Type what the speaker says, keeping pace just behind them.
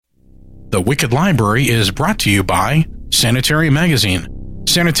The Wicked Library is brought to you by Sanitary Magazine.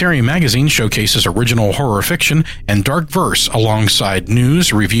 Sanitary Magazine showcases original horror fiction and dark verse alongside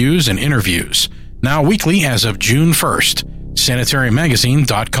news, reviews, and interviews. Now weekly as of June 1st.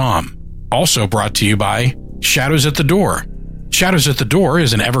 SanitaryMagazine.com. Also brought to you by Shadows at the Door. Shadows at the Door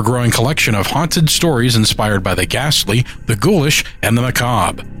is an ever-growing collection of haunted stories inspired by the ghastly, the ghoulish, and the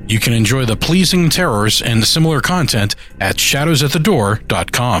macabre. You can enjoy the pleasing terrors and similar content at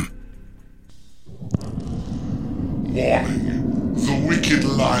shadowsatthedoor.com. Warning. The Wicked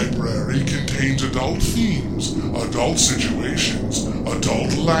Library contains adult themes, adult situations,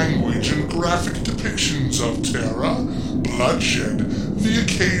 adult language, and graphic depictions of terror, bloodshed, the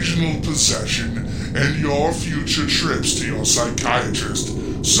occasional possession, and your future trips to your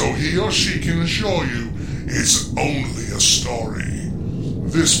psychiatrist, so he or she can assure you it's only a story.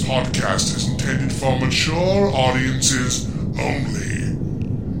 This podcast is intended for mature audiences only.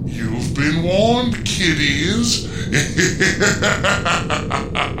 You've been warned, kiddies.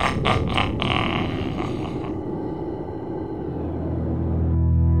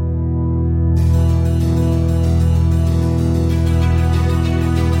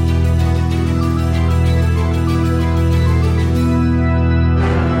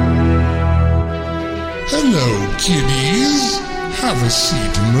 Hello, kiddies. Have a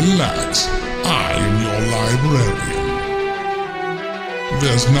seat and relax. I am your librarian.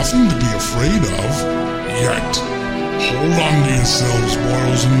 There's nothing to be afraid of, yet. Hold on to yourselves,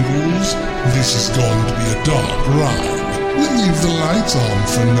 boils and ghouls. This is going to be a dark ride. We'll leave the lights on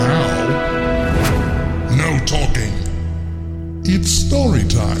for now. No talking. It's story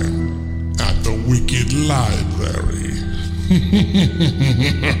time at the Wicked Library.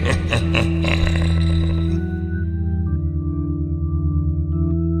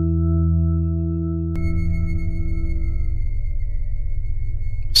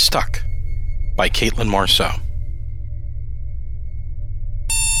 Stuck by Caitlin Marceau.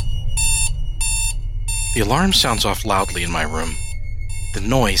 The alarm sounds off loudly in my room, the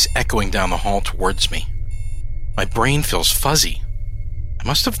noise echoing down the hall towards me. My brain feels fuzzy. I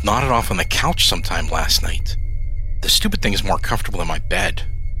must have nodded off on the couch sometime last night. The stupid thing is more comfortable than my bed.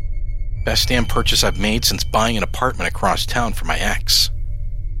 Best damn purchase I've made since buying an apartment across town for my ex.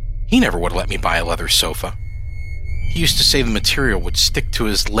 He never would have let me buy a leather sofa. He used to say the material would stick to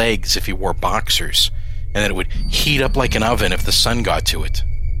his legs if he wore boxers, and that it would heat up like an oven if the sun got to it.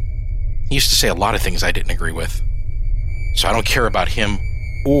 He used to say a lot of things I didn't agree with. So I don't care about him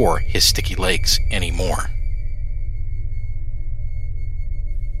or his sticky legs anymore.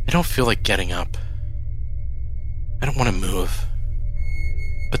 I don't feel like getting up. I don't want to move.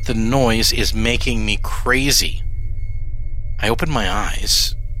 But the noise is making me crazy. I open my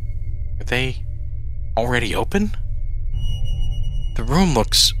eyes. Are they already open? The room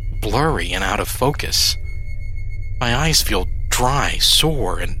looks blurry and out of focus. My eyes feel dry,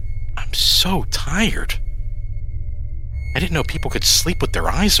 sore, and I'm so tired. I didn't know people could sleep with their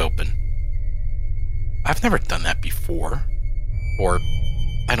eyes open. I've never done that before. Or,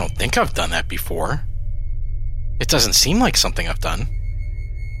 I don't think I've done that before. It doesn't seem like something I've done.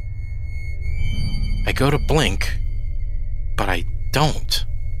 I go to blink, but I don't.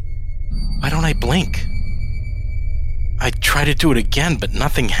 Why don't I blink? I try to do it again, but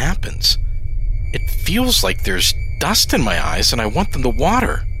nothing happens. It feels like there's dust in my eyes and I want them to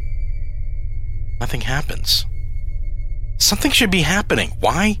water. Nothing happens. Something should be happening.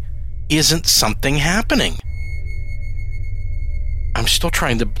 Why isn't something happening? I'm still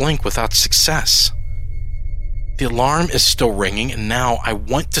trying to blink without success. The alarm is still ringing and now I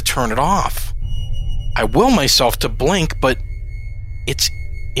want to turn it off. I will myself to blink, but it's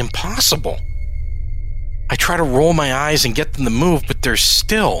impossible. I try to roll my eyes and get them to move, but they're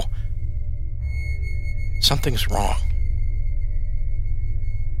still. Something's wrong.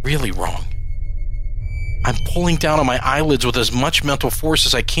 Really wrong. I'm pulling down on my eyelids with as much mental force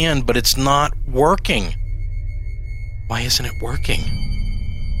as I can, but it's not working. Why isn't it working?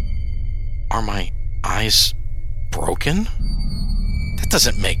 Are my eyes broken? That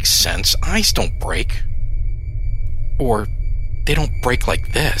doesn't make sense. Eyes don't break. Or they don't break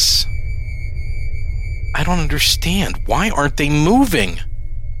like this. I don't understand. Why aren't they moving?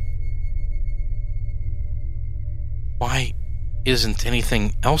 Why isn't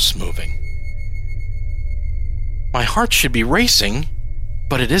anything else moving? My heart should be racing,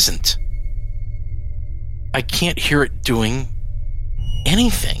 but it isn't. I can't hear it doing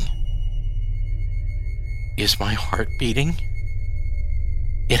anything. Is my heart beating?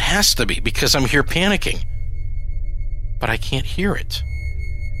 It has to be, because I'm here panicking. But I can't hear it.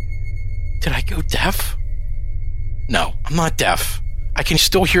 Did I go deaf? No, I'm not deaf. I can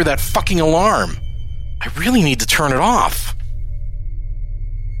still hear that fucking alarm. I really need to turn it off.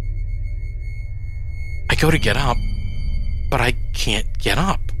 I go to get up, but I can't get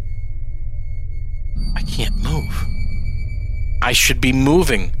up. I can't move. I should be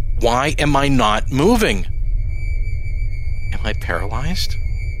moving. Why am I not moving? Am I paralyzed?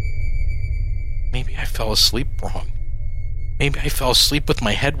 Maybe I fell asleep wrong. Maybe I fell asleep with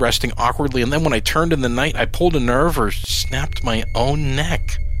my head resting awkwardly, and then when I turned in the night, I pulled a nerve or snapped my own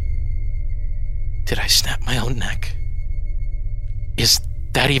neck. Did I snap my own neck? Is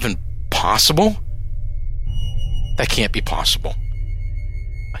that even possible? That can't be possible.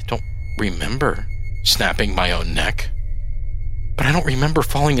 I don't remember snapping my own neck, but I don't remember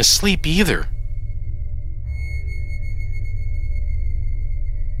falling asleep either.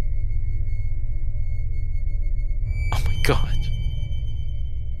 Oh my God.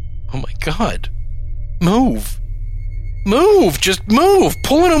 Oh my God. Move. Move. Just move.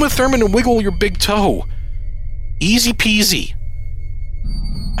 Pull an Uma Thurman and wiggle your big toe. Easy peasy.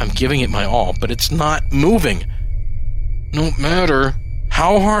 I'm giving it my all, but it's not moving. No matter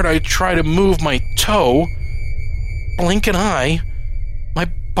how hard I try to move my toe, blink an eye, my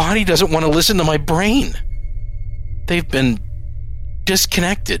body doesn't want to listen to my brain. They've been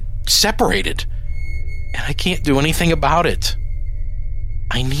disconnected, separated, and I can't do anything about it.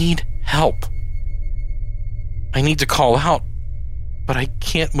 I need help. I need to call out, but I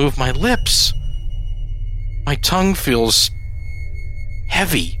can't move my lips. My tongue feels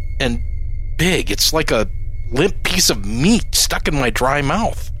heavy and big. It's like a limp piece of meat stuck in my dry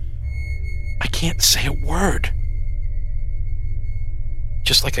mouth. I can't say a word.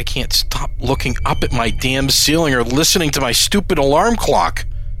 Just like I can't stop looking up at my damn ceiling or listening to my stupid alarm clock.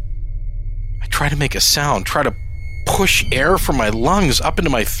 I try to make a sound, try to push air from my lungs up into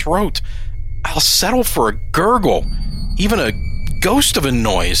my throat. I'll settle for a gurgle, even a ghost of a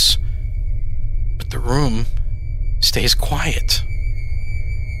noise. But the room stays quiet.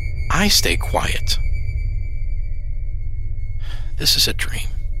 I stay quiet. This is a dream.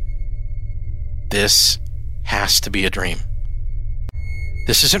 This has to be a dream.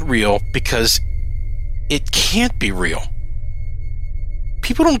 This isn't real because it can't be real.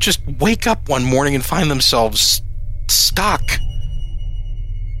 People don't just wake up one morning and find themselves stuck.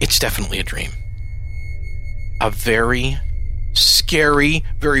 It's definitely a dream. A very scary,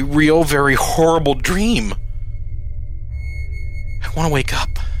 very real, very horrible dream. I want to wake up.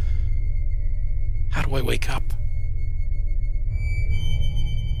 How do I wake up?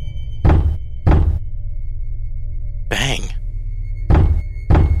 Bang.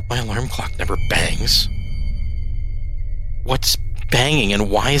 My alarm clock never bangs. What's banging and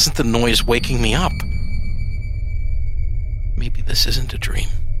why isn't the noise waking me up? Maybe this isn't a dream.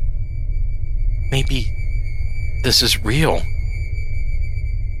 Maybe this is real.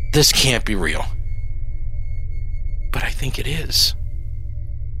 This can't be real. But I think it is.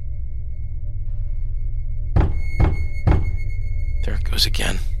 There it goes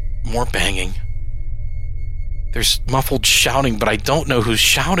again. More banging. There's muffled shouting, but I don't know who's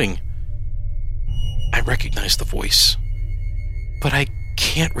shouting. I recognize the voice, but I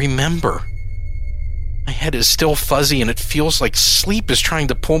can't remember. My head is still fuzzy and it feels like sleep is trying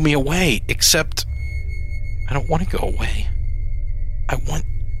to pull me away, except I don't want to go away. I want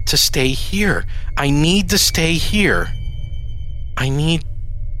to stay here. I need to stay here. I need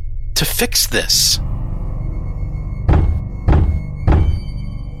to fix this.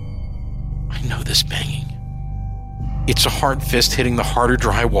 I know this banging. It's a hard fist hitting the harder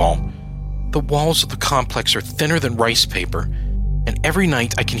drywall. The walls of the complex are thinner than rice paper, and every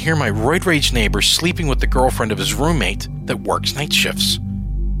night I can hear my roid rage neighbor sleeping with the girlfriend of his roommate that works night shifts.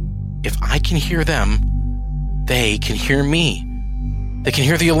 If I can hear them, they can hear me. They can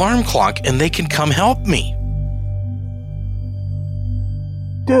hear the alarm clock, and they can come help me.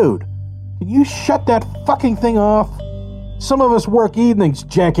 Dude, can you shut that fucking thing off? Some of us work evenings,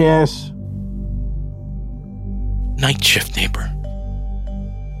 jackass. Night shift neighbor.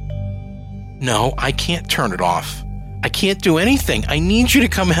 No, I can't turn it off. I can't do anything. I need you to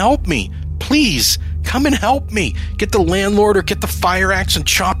come help me. Please, come and help me. Get the landlord or get the fire axe and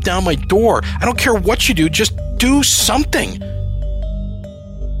chop down my door. I don't care what you do, just do something.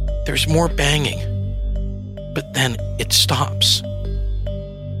 There's more banging, but then it stops.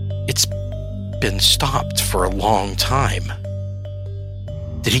 It's been stopped for a long time.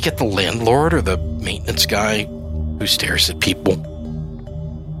 Did he get the landlord or the maintenance guy who stares at people?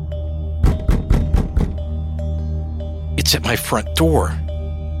 It's at my front door.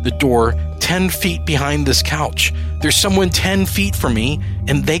 The door 10 feet behind this couch. There's someone 10 feet from me,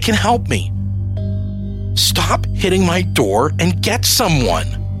 and they can help me. Stop hitting my door and get someone.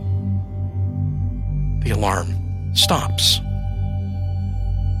 The alarm stops.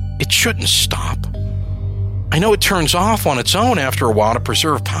 It shouldn't stop. I know it turns off on its own after a while to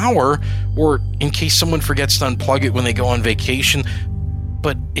preserve power, or in case someone forgets to unplug it when they go on vacation,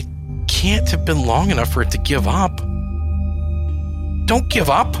 but it can't have been long enough for it to give up. Don't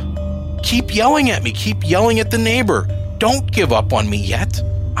give up. Keep yelling at me. Keep yelling at the neighbor. Don't give up on me yet.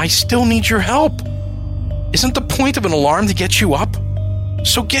 I still need your help. Isn't the point of an alarm to get you up?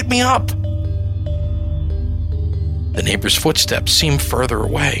 So get me up. The neighbor's footsteps seem further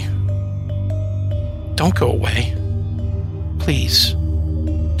away. Don't go away. Please,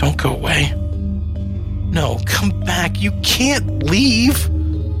 don't go away. No, come back. You can't leave.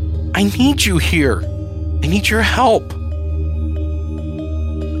 I need you here. I need your help.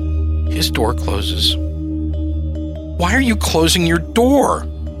 His door closes. Why are you closing your door?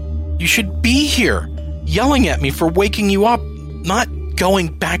 You should be here, yelling at me for waking you up, not going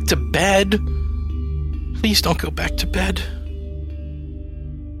back to bed. Please don't go back to bed.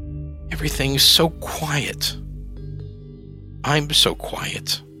 Everything's so quiet. I'm so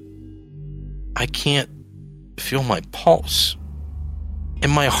quiet. I can't feel my pulse.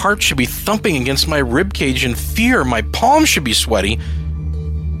 And my heart should be thumping against my ribcage in fear. My palms should be sweaty.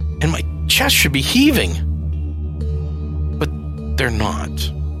 And my chest should be heaving. But they're not.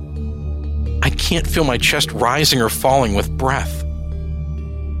 I can't feel my chest rising or falling with breath.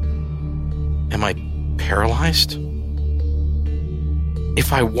 Am I paralyzed?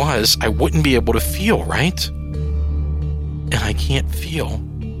 If I was, I wouldn't be able to feel, right? And I can't feel.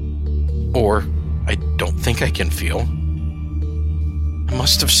 Or I don't think I can feel. I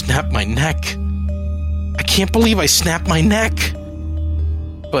must have snapped my neck. I can't believe I snapped my neck.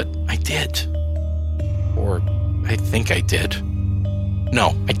 But I did. Or I think I did.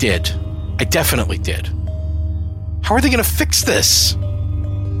 No, I did. I definitely did. How are they going to fix this?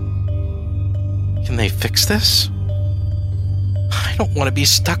 Can they fix this? I don't want to be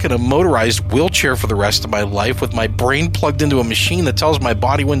stuck in a motorized wheelchair for the rest of my life with my brain plugged into a machine that tells my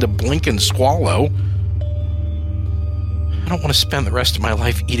body when to blink and swallow. I don't want to spend the rest of my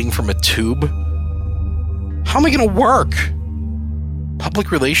life eating from a tube. How am I going to work?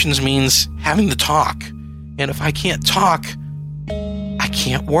 Public relations means having to talk. And if I can't talk, I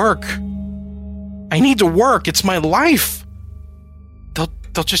can't work. I need to work. It's my life.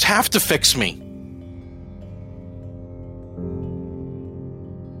 They'll just have to fix me.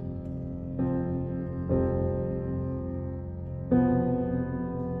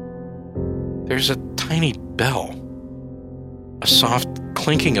 There's a tiny bell. A soft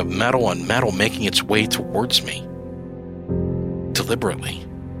clinking of metal on metal making its way towards me. Deliberately.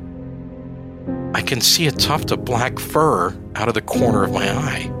 I can see a tuft of black fur out of the corner of my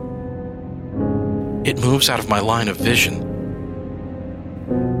eye. It moves out of my line of vision.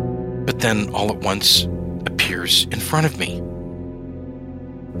 But then all at once appears in front of me.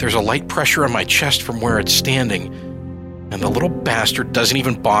 There's a light pressure on my chest from where it's standing, and the little bastard doesn't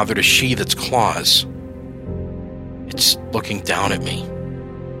even bother to sheathe its claws. It's looking down at me.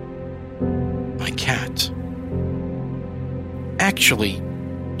 My cat. Actually,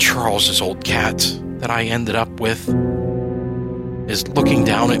 Charles's old cat that I ended up with is looking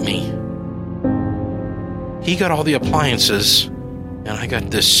down at me. He got all the appliances, and I got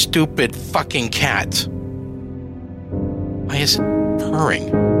this stupid fucking cat. Why is it purring?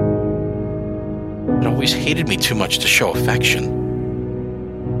 It always hated me too much to show affection.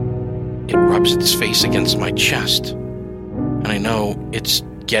 It rubs its face against my chest, and I know it's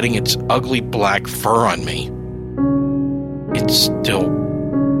getting its ugly black fur on me. It's still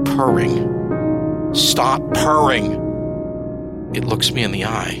purring. Stop purring! It looks me in the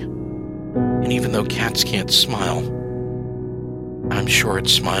eye, and even though cats can't smile, I'm sure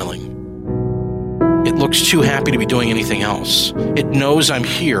it's smiling. It looks too happy to be doing anything else. It knows I'm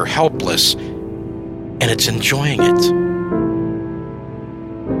here, helpless, and it's enjoying it.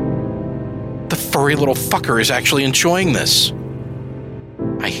 The furry little fucker is actually enjoying this.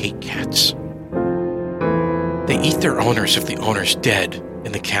 I hate cats. They eat their owners if the owner's dead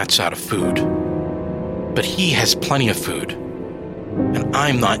and the cat's out of food. But he has plenty of food, and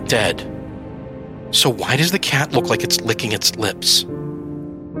I'm not dead. So why does the cat look like it's licking its lips?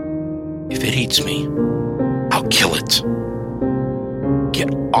 If it eats me, I'll kill it.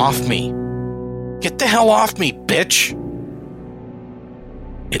 Get off me. Get the hell off me, bitch!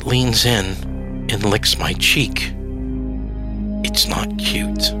 It leans in and licks my cheek. It's not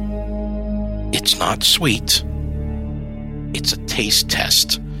cute. It's not sweet. It's a taste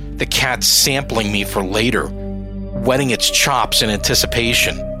test. The cat's sampling me for later, wetting its chops in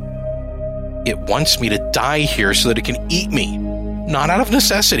anticipation. It wants me to die here so that it can eat me. Not out of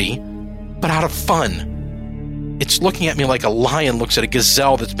necessity, but out of fun. It's looking at me like a lion looks at a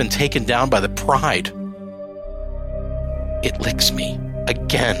gazelle that's been taken down by the pride. It licks me,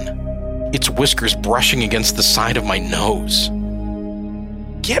 again. Its whiskers brushing against the side of my nose.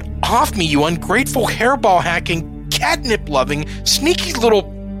 Get off me, you ungrateful hairball-hacking, catnip-loving, sneaky little...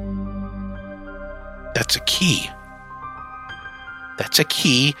 That's a key. That's a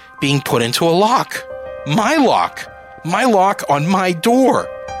key being put into a lock. My lock. My lock on my door.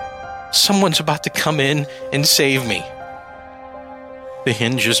 Someone's about to come in and save me. The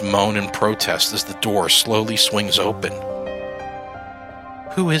hinges moan in protest as the door slowly swings open.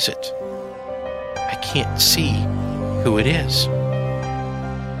 Who is it? I can't see who it is.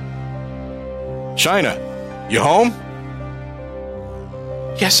 China, you home?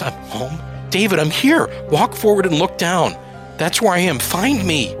 Yes, I'm home. David, I'm here. Walk forward and look down. That's where I am. Find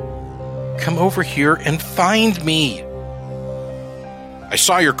me. Come over here and find me. I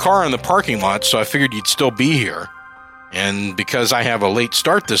saw your car in the parking lot, so I figured you'd still be here. And because I have a late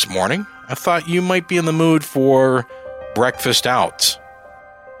start this morning, I thought you might be in the mood for breakfast out.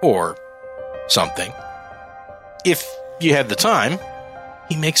 Or something. If you had the time.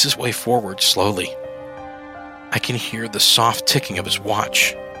 He makes his way forward slowly. I can hear the soft ticking of his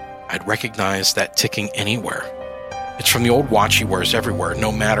watch. I'd recognize that ticking anywhere. It's from the old watch he wears everywhere,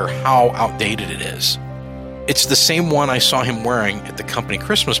 no matter how outdated it is. It's the same one I saw him wearing at the company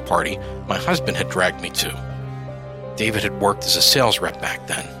Christmas party my husband had dragged me to. David had worked as a sales rep back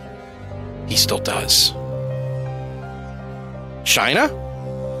then. He still does. China?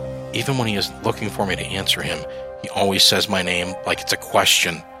 Even when he isn't looking for me to answer him, he always says my name like it's a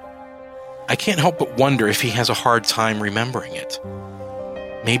question. I can't help but wonder if he has a hard time remembering it.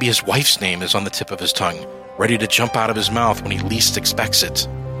 Maybe his wife's name is on the tip of his tongue, ready to jump out of his mouth when he least expects it.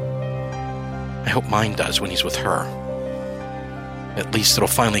 I hope mine does when he's with her. At least it'll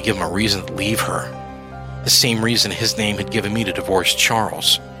finally give him a reason to leave her. The same reason his name had given me to divorce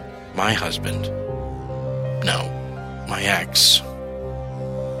Charles, my husband. No, my ex.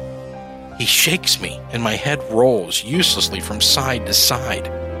 He shakes me, and my head rolls uselessly from side to side.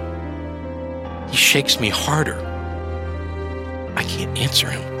 He shakes me harder. I can't answer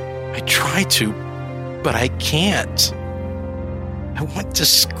him. I try to, but I can't. I want to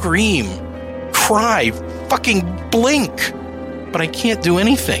scream, cry, fucking blink, but I can't do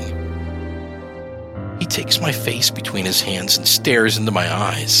anything. He takes my face between his hands and stares into my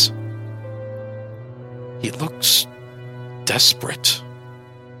eyes. He looks desperate.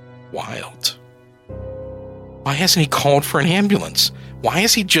 Wild. Why hasn't he called for an ambulance? Why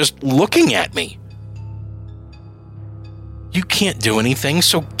is he just looking at me? You can't do anything,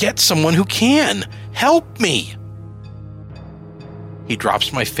 so get someone who can. Help me. He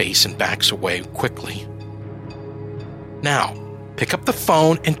drops my face and backs away quickly. Now, pick up the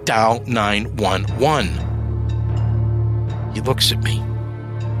phone and dial 911. He looks at me,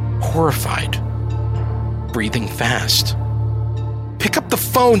 horrified, breathing fast. Pick up the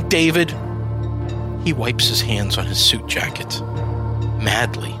phone, David! He wipes his hands on his suit jacket,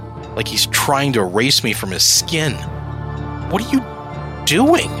 madly, like he's trying to erase me from his skin. What are you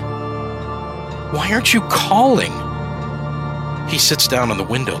doing? Why aren't you calling? He sits down on the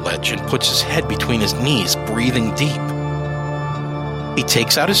window ledge and puts his head between his knees, breathing deep. He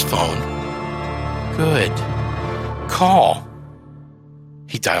takes out his phone. Good. Call.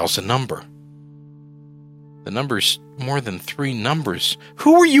 He dials a number. The number's more than 3 numbers.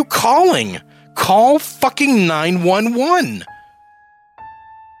 Who are you calling? Call fucking 911.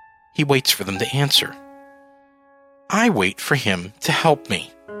 He waits for them to answer. I wait for him to help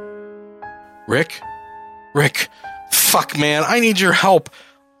me. Rick, fuck man, I need your help.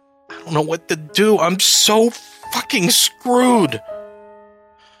 I don't know what to do. I'm so fucking screwed.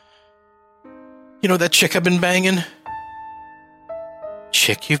 You know that chick I've been banging?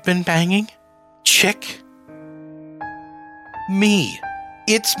 Chick you've been banging? Chick? Me.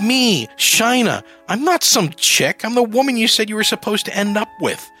 It's me, China. I'm not some chick. I'm the woman you said you were supposed to end up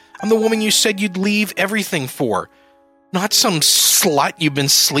with. I'm the woman you said you'd leave everything for. Not some slut you've been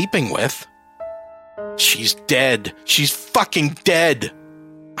sleeping with. She's dead. She's fucking dead.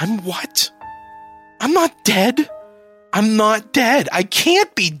 I'm what? I'm not dead. I'm not dead. I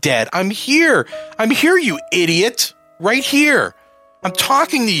can't be dead. I'm here. I'm here, you idiot. Right here. I'm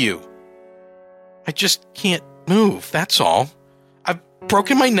talking to you. I just can't move, that's all. I've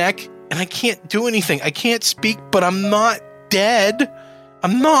broken my neck, and I can't do anything. I can't speak, but I'm not dead.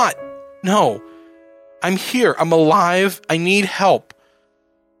 I'm not. No. I'm here. I'm alive. I need help.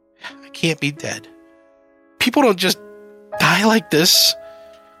 I can't be dead. People don't just die like this.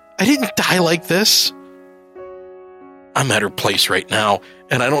 I didn't die like this. I'm at her place right now,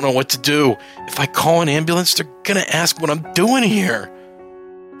 and I don't know what to do. If I call an ambulance, they're going to ask what I'm doing here.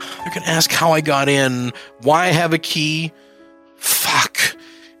 They're going to ask how I got in, why I have a key. Fuck.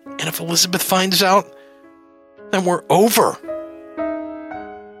 And if Elizabeth finds out, then we're over.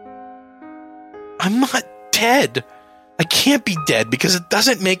 I'm not dead. I can't be dead because it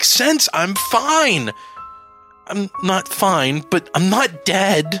doesn't make sense. I'm fine. I'm not fine, but I'm not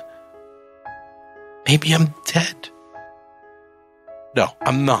dead. Maybe I'm dead. No,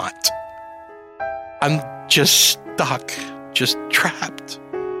 I'm not. I'm just stuck, just trapped.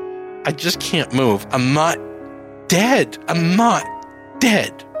 I just can't move. I'm not dead. I'm not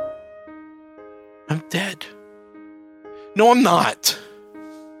dead. I'm dead. No, I'm not.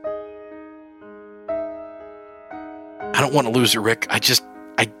 I don't want to lose her, Rick. I just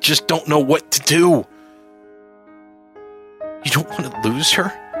don't know what to do. You don't want to lose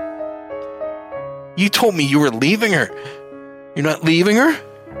her? You told me you were leaving her. You're not leaving her?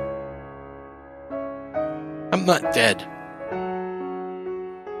 I'm not dead.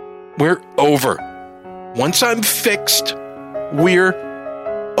 We're over. Once I'm fixed, we're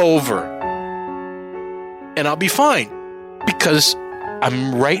over. And I'll be fine. Because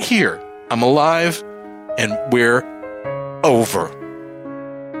I'm right here. I'm alive. And we're over.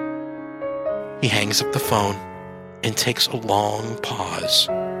 He hangs up the phone and takes a long pause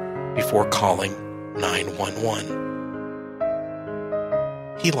before calling 911.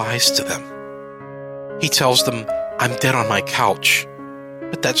 He lies to them. He tells them, I'm dead on my couch.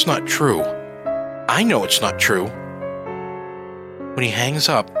 But that's not true. I know it's not true. When he hangs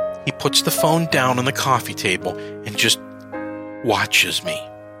up, he puts the phone down on the coffee table and just watches me.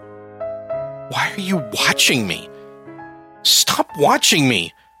 Why are you watching me? Stop watching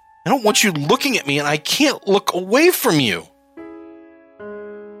me. I don't want you looking at me, and I can't look away from you.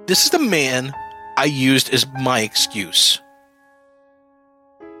 This is the man I used as my excuse.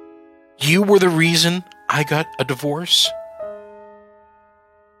 You were the reason I got a divorce?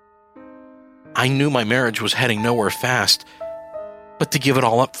 I knew my marriage was heading nowhere fast, but to give it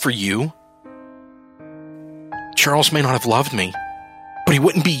all up for you? Charles may not have loved me, but he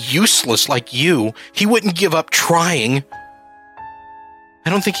wouldn't be useless like you. He wouldn't give up trying. I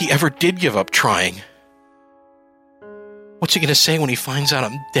don't think he ever did give up trying. What's he going to say when he finds out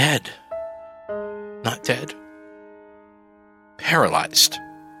I'm dead? Not dead. Paralyzed.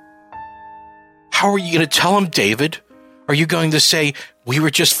 How are you going to tell him, David? Are you going to say we were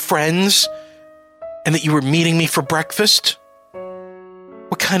just friends and that you were meeting me for breakfast?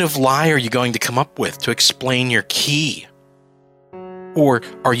 What kind of lie are you going to come up with to explain your key? Or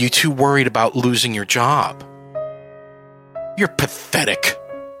are you too worried about losing your job? You're pathetic.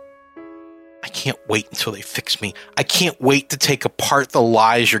 I can't wait until they fix me. I can't wait to take apart the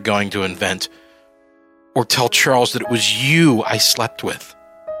lies you're going to invent. Or tell Charles that it was you I slept with.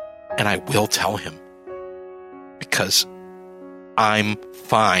 And I will tell him. Because I'm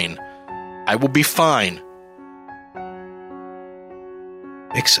fine. I will be fine.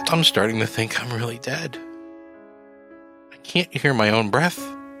 Except I'm starting to think I'm really dead. I can't hear my own breath.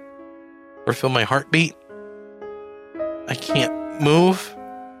 Or feel my heartbeat. I can't move.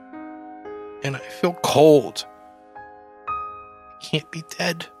 And I feel cold. I can't be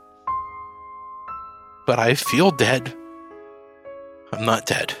dead. But I feel dead. I'm not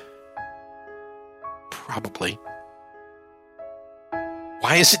dead. Probably.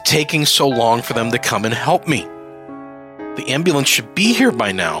 Why is it taking so long for them to come and help me? The ambulance should be here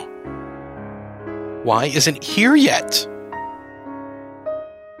by now. Why isn't it here yet?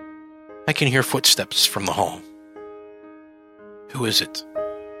 I can hear footsteps from the hall. Who is it?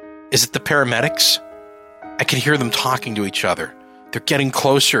 Is it the paramedics? I can hear them talking to each other. They're getting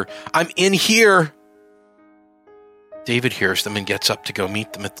closer. I'm in here. David hears them and gets up to go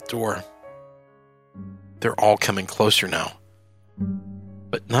meet them at the door. They're all coming closer now.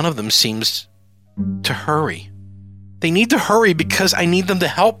 But none of them seems to hurry. They need to hurry because I need them to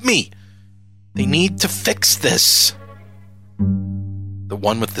help me. They need to fix this. The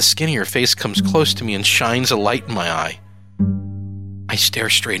one with the skinnier face comes close to me and shines a light in my eye. I stare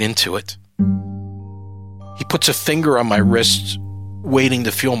straight into it. He puts a finger on my wrist, waiting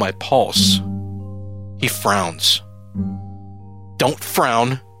to feel my pulse. He frowns. Don't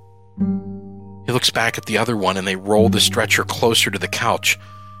frown. He looks back at the other one and they roll the stretcher closer to the couch.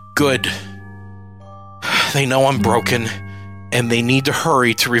 Good. They know I'm broken and they need to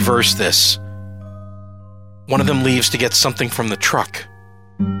hurry to reverse this. One of them leaves to get something from the truck.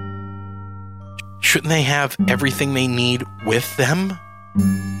 Shouldn't they have everything they need with them?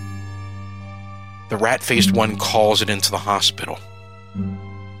 The rat-faced one calls it into the hospital.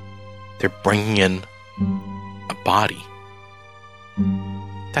 They're bringing in a body.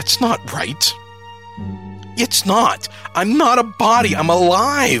 That's not right. It's not. I'm not a body. I'm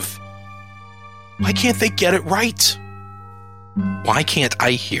alive. Why can't they get it right? Why can't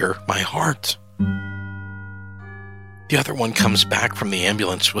I hear my heart? The other one comes back from the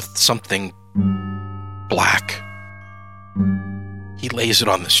ambulance with something black. He lays it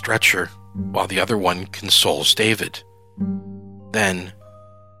on the stretcher while the other one consoles David. Then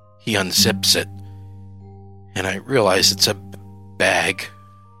he unzips it, and I realize it's a bag.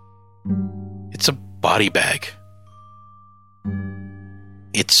 It's a body bag.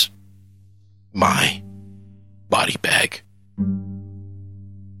 It's my body bag.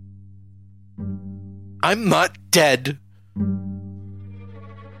 I'm not dead.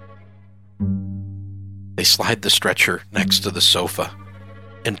 They slide the stretcher next to the sofa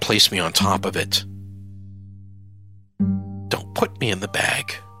and place me on top of it. Don't put me in the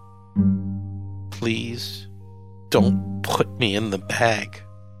bag. Please, don't put me in the bag.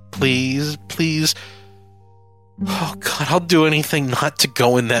 Please, please. Oh, God, I'll do anything not to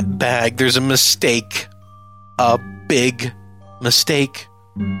go in that bag. There's a mistake. A big mistake.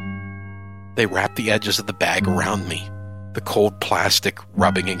 They wrap the edges of the bag around me, the cold plastic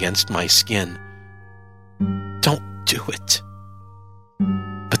rubbing against my skin. Don't do it.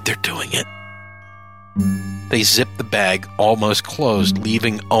 But they're doing it. They zip the bag almost closed,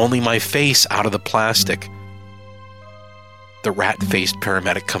 leaving only my face out of the plastic. The rat-faced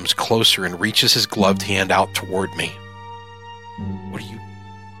paramedic comes closer and reaches his gloved hand out toward me. What are you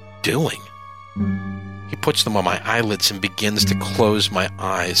doing? He puts them on my eyelids and begins to close my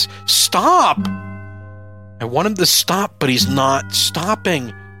eyes. Stop! I want him to stop, but he's not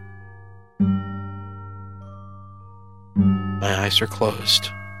stopping. My eyes are closed,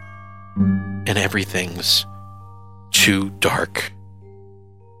 and everything's too dark.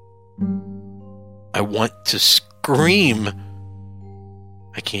 I want to scream.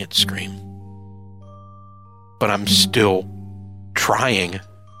 I can't scream. But I'm still trying.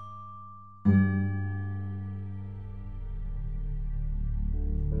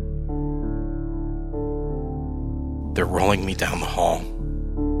 They're rolling me down the hall.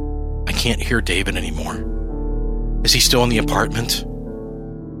 I can't hear David anymore. Is he still in the apartment?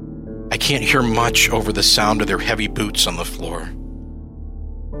 I can't hear much over the sound of their heavy boots on the floor.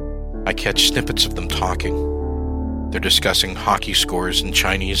 I catch snippets of them talking. They're discussing hockey scores and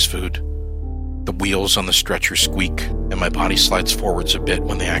Chinese food. The wheels on the stretcher squeak, and my body slides forwards a bit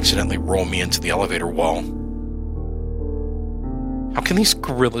when they accidentally roll me into the elevator wall. How can these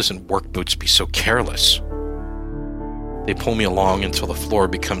gorillas in work boots be so careless? They pull me along until the floor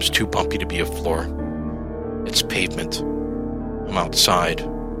becomes too bumpy to be a floor. It's pavement. I'm outside.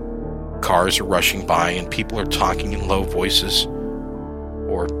 Cars are rushing by and people are talking in low voices.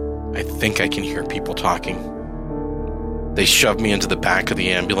 Or I think I can hear people talking. They shove me into the back of the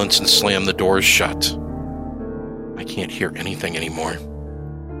ambulance and slam the doors shut. I can't hear anything anymore.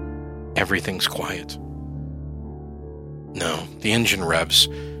 Everything's quiet. No, the engine revs.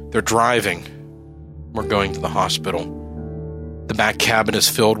 They're driving. We're going to the hospital. The back cabin is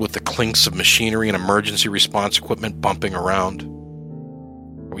filled with the clinks of machinery and emergency response equipment bumping around.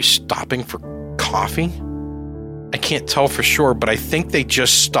 Are we stopping for coffee? I can't tell for sure, but I think they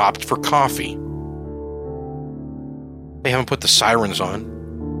just stopped for coffee. They haven't put the sirens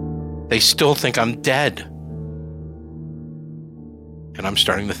on. They still think I'm dead. And I'm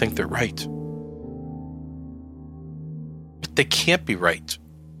starting to think they're right. But they can't be right.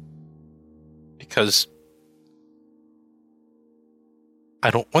 Because I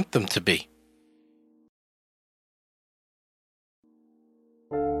don't want them to be.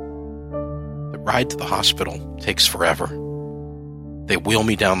 The ride to the hospital takes forever. They wheel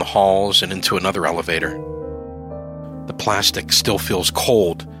me down the halls and into another elevator. The plastic still feels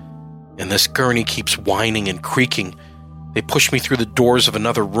cold, and this gurney keeps whining and creaking. They push me through the doors of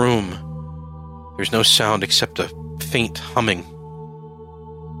another room. There's no sound except a faint humming.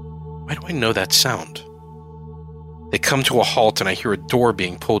 Why do I know that sound? They come to a halt and I hear a door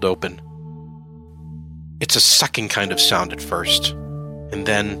being pulled open. It's a sucking kind of sound at first, and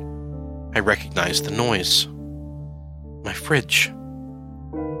then I recognize the noise. My fridge.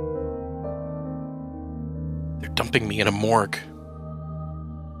 They're dumping me in a morgue.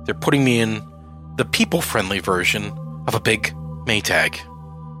 They're putting me in the people-friendly version of a big Maytag.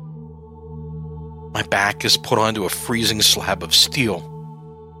 My back is put onto a freezing slab of steel.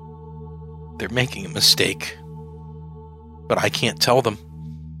 They're making a mistake. But I can't tell them.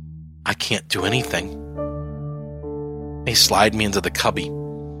 I can't do anything. They slide me into the cubby.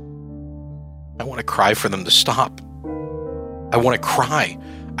 I want to cry for them to stop. I want to cry.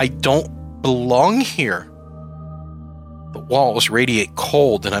 I don't belong here. The walls radiate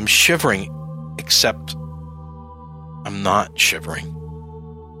cold and I'm shivering, except I'm not shivering.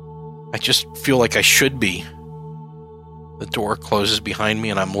 I just feel like I should be. The door closes behind me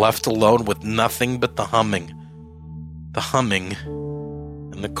and I'm left alone with nothing but the humming. The humming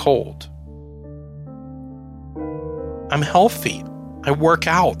and the cold. I'm healthy. I work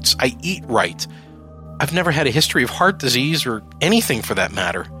out. I eat right. I've never had a history of heart disease or anything for that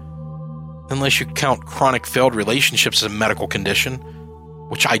matter. Unless you count chronic failed relationships as a medical condition,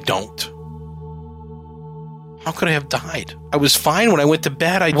 which I don't. How could I have died? I was fine when I went to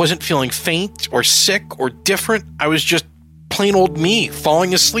bed. I wasn't feeling faint or sick or different. I was just plain old me,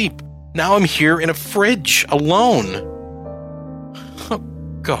 falling asleep. Now I'm here in a fridge, alone. Oh,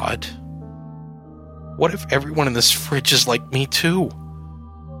 God. What if everyone in this fridge is like me, too?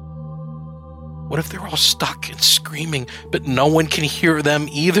 What if they're all stuck and screaming, but no one can hear them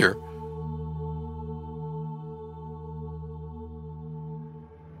either?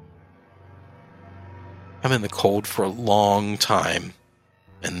 I'm in the cold for a long time,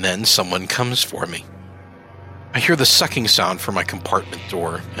 and then someone comes for me. I hear the sucking sound from my compartment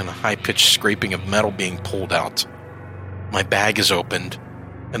door and a high-pitched scraping of metal being pulled out. My bag is opened,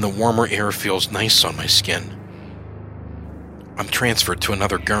 and the warmer air feels nice on my skin. I'm transferred to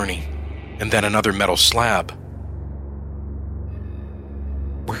another gurney, and then another metal slab.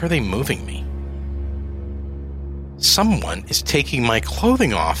 Where are they moving me? Someone is taking my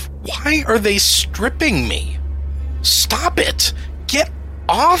clothing off. Why are they stripping me? Stop it! Get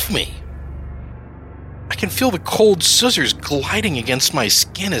off me! I can feel the cold scissors gliding against my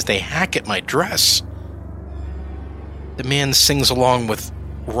skin as they hack at my dress. The man sings along with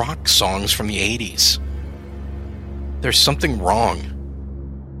rock songs from the 80s. There's something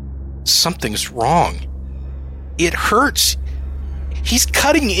wrong. Something's wrong. It hurts. He's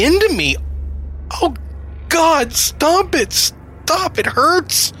cutting into me. Oh, God, stop it! Stop, it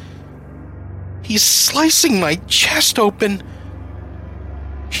hurts! He's slicing my chest open.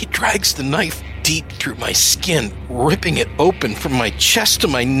 He drags the knife deep through my skin, ripping it open from my chest to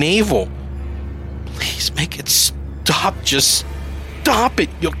my navel. Please make it stop. Just stop it.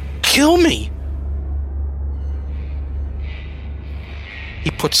 You'll kill me.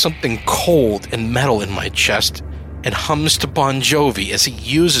 He puts something cold and metal in my chest and hums to Bon Jovi as he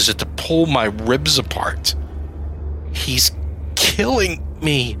uses it to pull my ribs apart. He's killing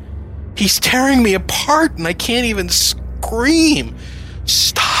me. He's tearing me apart and I can't even scream.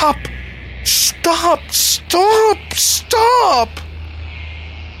 Stop! Stop! Stop! Stop!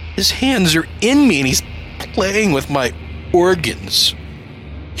 His hands are in me and he's playing with my organs.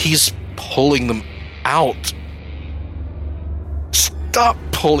 He's pulling them out. Stop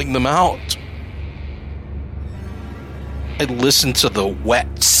pulling them out. I listen to the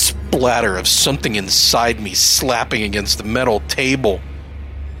wet splatter of something inside me slapping against the metal table.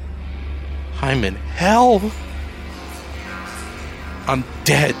 I'm in hell. I'm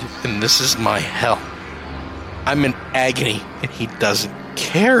dead, and this is my hell. I'm in agony, and he doesn't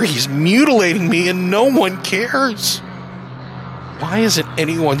care. He's mutilating me, and no one cares. Why isn't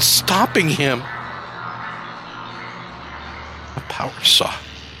anyone stopping him? A power saw.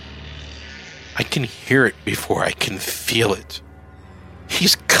 I can hear it before I can feel it.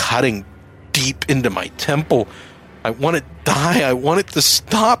 He's cutting deep into my temple. I want to die. I want it to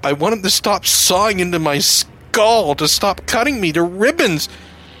stop. I want him to stop sawing into my skull, to stop cutting me to ribbons.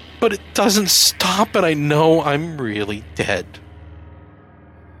 But it doesn't stop, and I know I'm really dead.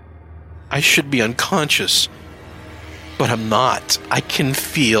 I should be unconscious, but I'm not. I can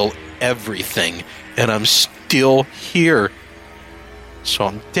feel everything, and I'm still here. So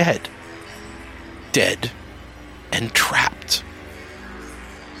I'm dead. Dead and trapped.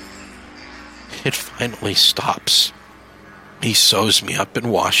 It finally stops. He sews me up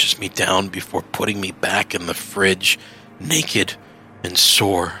and washes me down before putting me back in the fridge, naked and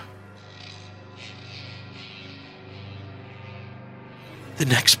sore. The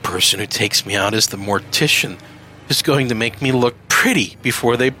next person who takes me out is the mortician, who's going to make me look pretty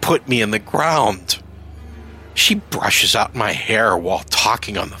before they put me in the ground. She brushes out my hair while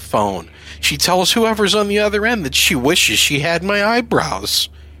talking on the phone. She tells whoever's on the other end that she wishes she had my eyebrows.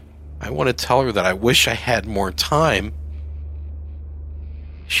 I want to tell her that I wish I had more time.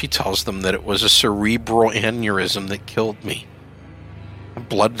 She tells them that it was a cerebral aneurysm that killed me. A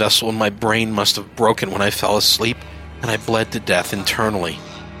blood vessel in my brain must have broken when I fell asleep, and I bled to death internally.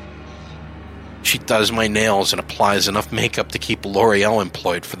 She does my nails and applies enough makeup to keep L'Oreal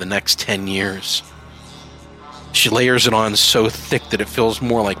employed for the next 10 years. She layers it on so thick that it feels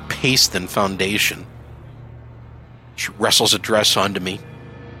more like paste than foundation. She wrestles a dress onto me,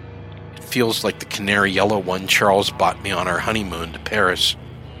 feels like the canary yellow one Charles bought me on our honeymoon to Paris.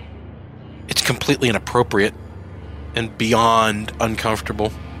 It's completely inappropriate and beyond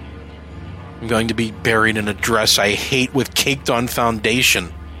uncomfortable. I'm going to be buried in a dress I hate with caked-on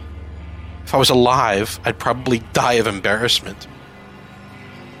foundation. If I was alive, I'd probably die of embarrassment.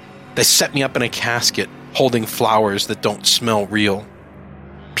 They set me up in a casket, holding flowers that don't smell real.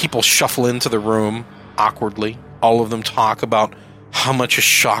 People shuffle into the room, awkwardly. All of them talk about how much a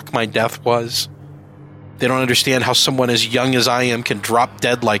shock my death was. They don't understand how someone as young as I am can drop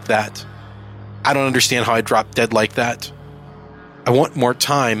dead like that. I don't understand how I dropped dead like that. I want more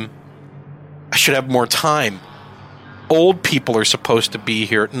time. I should have more time. Old people are supposed to be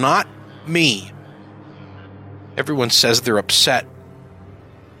here, not me. Everyone says they're upset,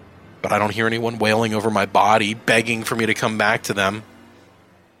 but I don't hear anyone wailing over my body, begging for me to come back to them.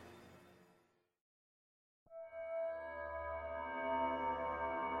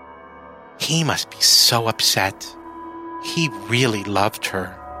 He must be so upset. He really loved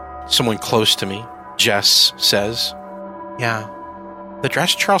her. Someone close to me, Jess, says. Yeah, the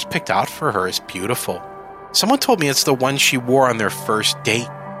dress Charles picked out for her is beautiful. Someone told me it's the one she wore on their first date,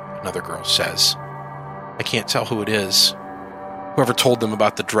 another girl says. I can't tell who it is. Whoever told them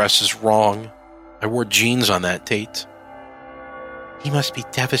about the dress is wrong. I wore jeans on that date. He must be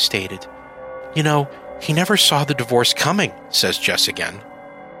devastated. You know, he never saw the divorce coming, says Jess again.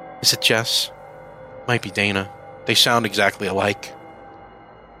 Is it Jess? Might be Dana. They sound exactly alike.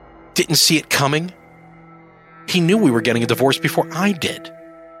 Didn't see it coming? He knew we were getting a divorce before I did.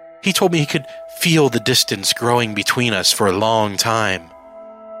 He told me he could feel the distance growing between us for a long time.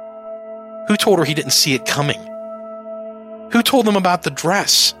 Who told her he didn't see it coming? Who told them about the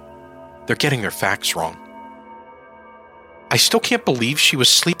dress? They're getting their facts wrong. I still can't believe she was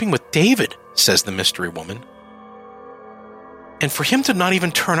sleeping with David, says the mystery woman. And for him to not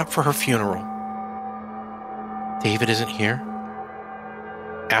even turn up for her funeral. David isn't here?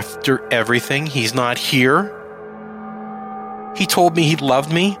 After everything, he's not here? He told me he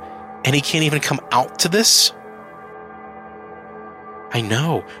loved me, and he can't even come out to this? I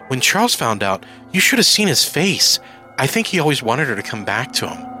know. When Charles found out, you should have seen his face. I think he always wanted her to come back to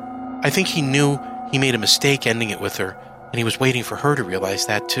him. I think he knew he made a mistake ending it with her, and he was waiting for her to realize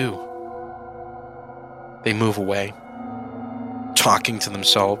that too. They move away, talking to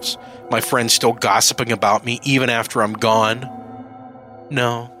themselves. My friends still gossiping about me even after I'm gone.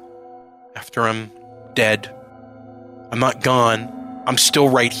 No, after I'm dead. I'm not gone. I'm still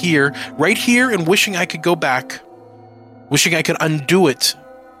right here and wishing I could go back. Wishing I could undo it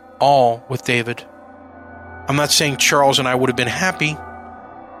all with David. I'm not saying Charles and I would have been happy,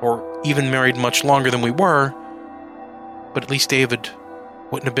 or even married much longer than we were, but at least David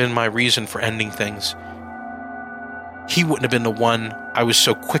wouldn't have been my reason for ending things. He wouldn't have been the one I was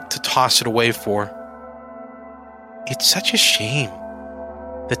so quick to toss it away for. It's such a shame.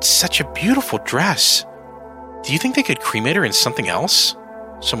 That's such a beautiful dress. Do you think they could cremate her in something else?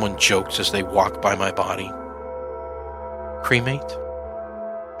 Someone jokes as they walk by my body. Cremate?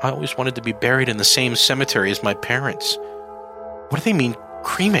 I always wanted to be buried in the same cemetery as my parents. What do they mean,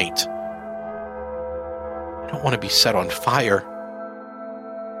 cremate? I don't want to be set on fire.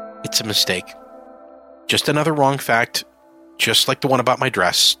 It's a mistake. Just another wrong fact, just like the one about my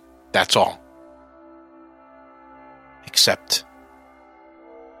dress. That's all. Except,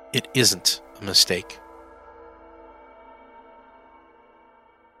 it isn't a mistake.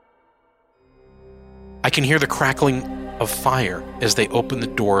 I can hear the crackling of fire as they open the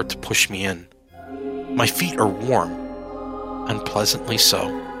door to push me in. My feet are warm, unpleasantly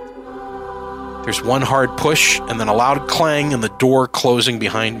so. There's one hard push and then a loud clang and the door closing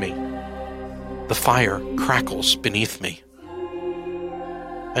behind me. The fire crackles beneath me.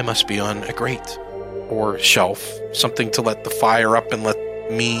 I must be on a grate or shelf, something to let the fire up and let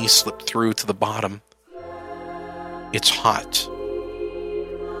me slip through to the bottom. It's hot.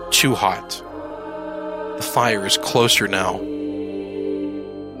 Too hot. The fire is closer now,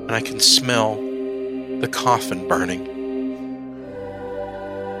 and I can smell the coffin burning.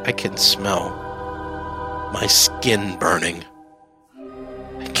 I can smell my skin burning.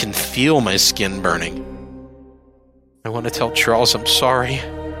 I can feel my skin burning. I want to tell Charles I'm sorry.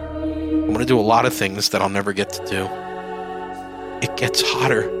 I want to do a lot of things that I'll never get to do. It gets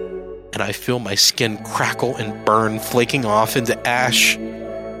hotter, and I feel my skin crackle and burn, flaking off into ash.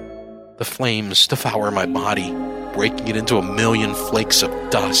 The flames devour my body, breaking it into a million flakes of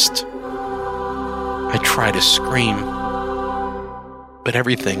dust. I try to scream, but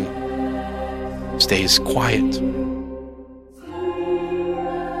everything stays quiet.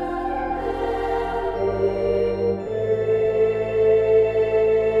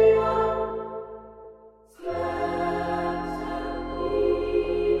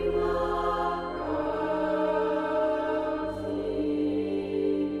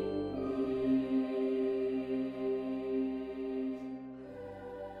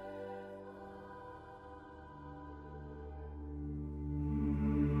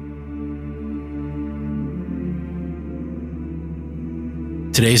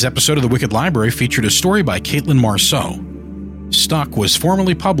 Today's episode of The Wicked Library featured a story by Caitlin Marceau. Stuck was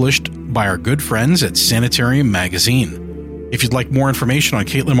formerly published by our good friends at Sanitarium Magazine. If you'd like more information on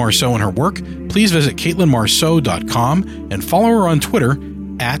Caitlin Marceau and her work, please visit CaitlinMarceau.com and follow her on Twitter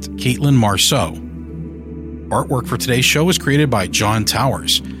at Caitlin Marceau. Artwork for today's show was created by John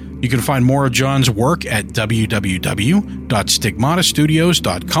Towers. You can find more of John's work at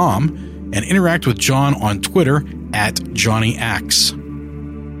www.stigmatastudios.com and interact with John on Twitter at JohnnyAxe.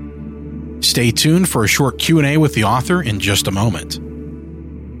 Stay tuned for a short Q&A with the author in just a moment.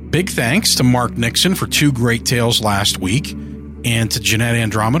 Big thanks to Mark Nixon for 2 great tales last week, and to Jeanette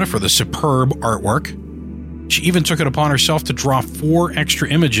Andromeda for the superb artwork. She even took it upon herself to draw 4 extra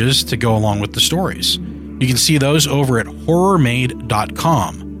images to go along with the stories. You can see those over at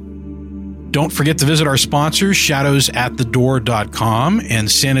horrormade.com. Don't forget to visit our sponsors, shadowsatthedoor.com and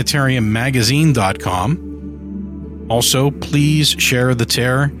sanitariummagazine.com. Also, please share the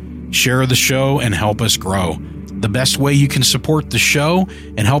tear, share the show, and help us grow. The best way you can support the show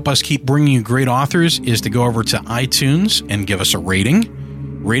and help us keep bringing you great authors is to go over to iTunes and give us a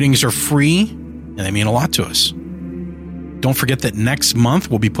rating. Ratings are free, and they mean a lot to us. Don't forget that next month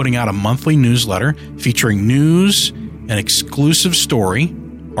we'll be putting out a monthly newsletter featuring news, an exclusive story,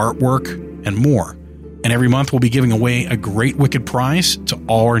 artwork, and more. And every month we'll be giving away a great Wicked prize to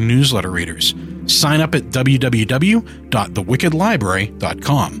all our newsletter readers. Sign up at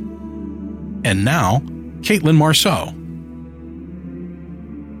www.thewickedlibrary.com. And now, Caitlin Marceau.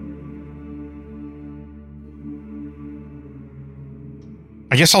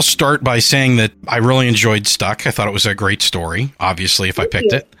 I guess I'll start by saying that I really enjoyed Stuck. I thought it was a great story, obviously, if I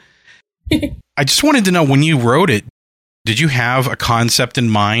picked it. I just wanted to know, when you wrote it, did you have a concept in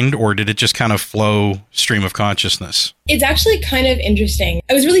mind, or did it just kind of flow stream of consciousness? It's actually kind of interesting.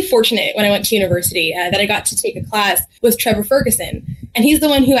 I was really fortunate when I went to university that I got to take a class with Trevor Ferguson. And he's the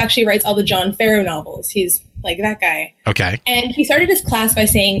one who actually writes all the John Farrow novels. He's like that guy. Okay. And he started his class by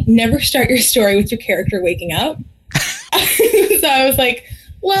saying, never start your story with your character waking up. So I was like,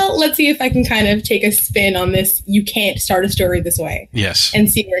 well, let's see if I can kind of take a spin on this. You can't start a story this way. Yes. And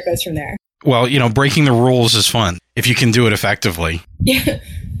see where it goes from there. Well, breaking the rules is fun if you can do it effectively. Yeah.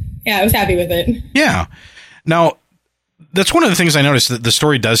 Yeah, I was happy with it. Yeah. Now, that's one of the things I noticed, that the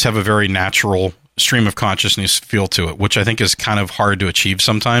story does have a very natural stream of consciousness feel to it, which I think is kind of hard to achieve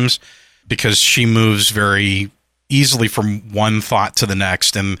sometimes, because she moves very easily from one thought to the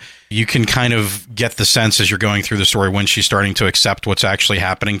next, and you can kind of get the sense as you're going through the story when she's starting to accept what's actually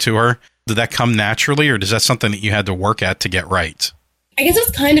happening to her. Did that come naturally, or is that something that you had to work at to get right? I guess it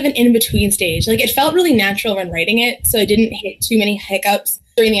was kind of an in-between stage. Like, it felt really natural when writing it, so I didn't hit too many hiccups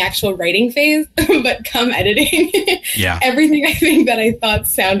during the actual writing phase, but come editing, yeah, everything I think that I thought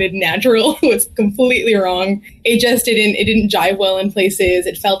sounded natural was completely wrong. It didn't jive well in places.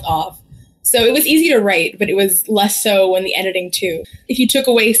 It felt off. So it was easy to write, but it was less so when the editing too. If you took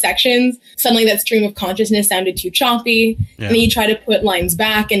away sections, suddenly that stream of consciousness sounded too choppy. Yeah. And then you try to put lines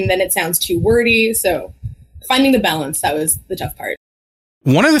back and then it sounds too wordy. So finding the balance, that was the tough part.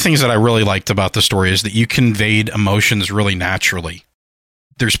 One of the things that I really liked about the story is that you conveyed emotions really naturally.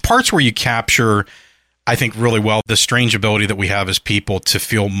 There's parts where you capture, I think, really well the strange ability that we have as people to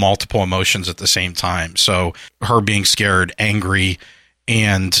feel multiple emotions at the same time. So her being scared, angry,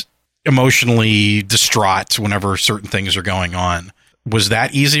 and emotionally distraught whenever certain things are going on. Was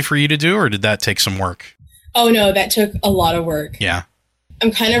that easy for you to do, or did that take some work? Oh, no, that took a lot of work. Yeah.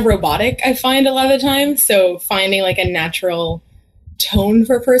 I'm kind of robotic, I find, a lot of the time. So finding like a natural tone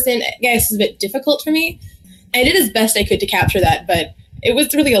for a person, I guess, is a bit difficult for me. I did as best I could to capture that, but it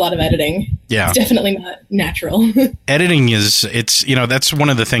was really a lot of editing. Yeah. It's definitely not natural. Editing that's one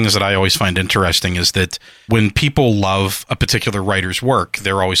of the things that I always find interesting, is that when people love a particular writer's work,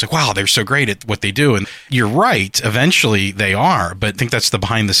 they're always like, wow, they're so great at what they do. And you're right. Eventually they are. But I think that's the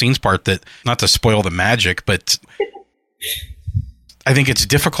behind the scenes part, that, not to spoil the magic, but I think it's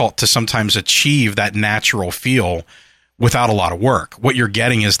difficult to sometimes achieve that natural feel without a lot of work. What you're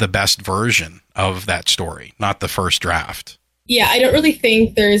getting is the best version of that story, not the first draft. Yeah, I don't really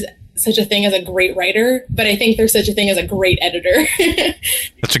think there's such a thing as a great writer, but I think there's such a thing as a great editor.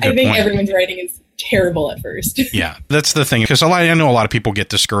 That's a good point. I think everyone's writing is terrible at first. Yeah, that's the thing. Because I know a lot of people get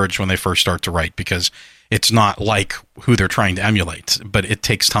discouraged when they first start to write, because it's not like who they're trying to emulate, but it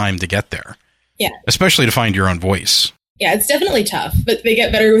takes time to get there. Yeah. Especially to find your own voice. Yeah, it's definitely tough, but they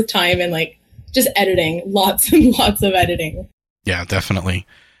get better with time and like just editing, lots and lots of editing. Yeah, definitely.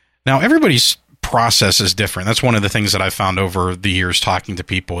 Now, everybody's process is different. That's one of the things that I've found over the years talking to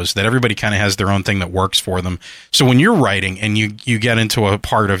people, is that everybody kind of has their own thing that works for them. So when you're writing and you get into a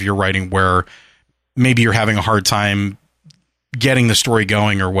part of your writing where maybe you're having a hard time getting the story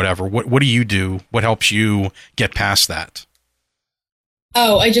going or whatever, what do you do? What helps you get past that?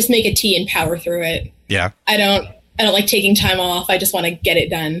 Oh, I just make a tea and power through it. Yeah. I don't like taking time off. I just want to get it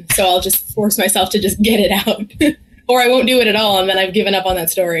done. So I'll just force myself to just get it out. Or I won't do it at all, and then I've given up on that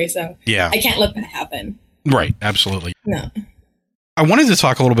story. So yeah, I can't let that happen. Right. Absolutely. No. I wanted to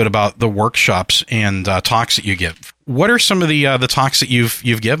talk a little bit about the workshops and talks that you give. What are some of the talks that you've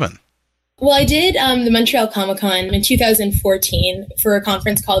given? Well, I did the Montreal Comic-Con in 2014 for a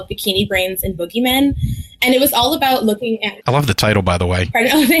conference called Bikini Brains and Boogeymen. And it was all about looking at... I love the title, by the way.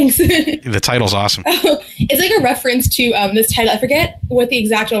 Pardon? Oh, thanks. The title's awesome. It's like a reference to this title. I forget what the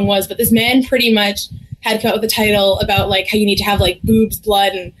exact one was, but this man pretty much had come up with a title about like how you need to have like boobs,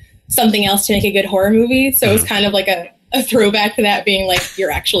 blood, and something else to make a good horror movie. So it was kind of like a throwback to that being like,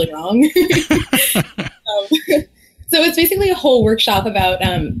 you're actually wrong. So it's basically a whole workshop about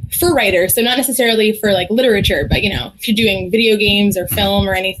for writers. So not necessarily for like literature, but, you know, if you're doing video games or film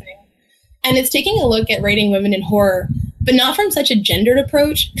or anything. And it's taking a look at writing women in horror, but not from such a gendered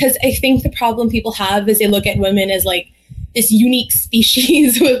approach. Because I think the problem people have is they look at women as like this unique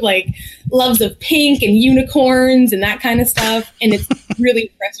species with like loves of pink and unicorns and that kind of stuff. And it's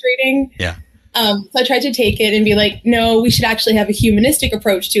really frustrating. Yeah. So I tried to take it and be like, no, we should actually have a humanistic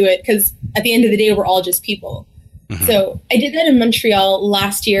approach to it. Because at the end of the day, we're all just people. Mm-hmm. So I did that in Montreal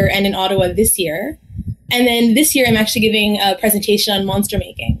last year and in Ottawa this year. And then this year, I'm actually giving a presentation on monster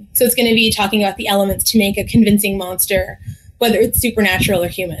making. So it's going to be talking about the elements to make a convincing monster, whether it's supernatural or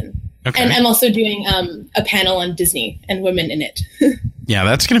human. Okay. And I'm also doing a panel on Disney and women in it. Yeah,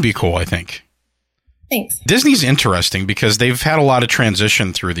 that's going to be cool, I think. Thanks. Disney's interesting because they've had a lot of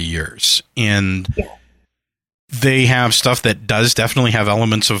transition through the years. And they have stuff that does definitely have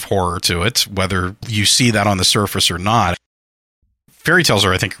elements of horror to it, whether you see that on the surface or not. Fairy tales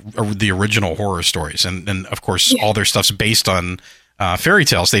are, I think, the original horror stories. And of course, all their stuff's based on fairy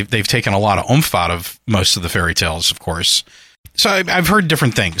tales. They've taken a lot of oomph out of most of the fairy tales, of course. So I've heard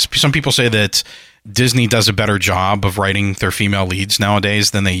different things. Some people say that Disney does a better job of writing their female leads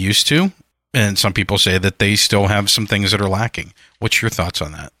nowadays than they used to. And some people say that they still have some things that are lacking. What's your thoughts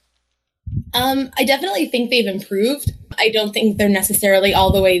on that? I definitely think they've improved. I don't think they're necessarily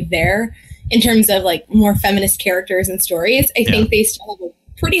all the way there in terms of like more feminist characters and stories. I think they still have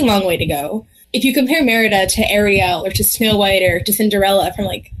a pretty long way to go. If you compare Merida to Ariel or to Snow White or to Cinderella from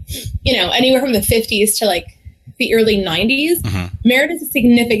like, you know, anywhere from the 50s to like the early 90s, Merida's a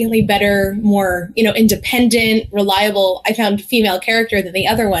significantly better, more, you know, independent, reliable, I found, female character than the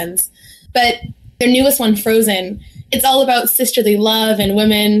other ones. But their newest one, Frozen, it's all about sisterly love and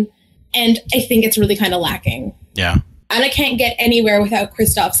women. And I think it's really kind of lacking. Yeah. And I can't get anywhere without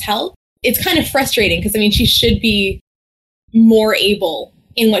Kristoff's help. It's kind of frustrating because, I mean, she should be more able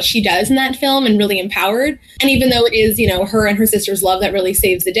in what she does in that film and really empowered. And even though it is, you know, her and her sister's love that really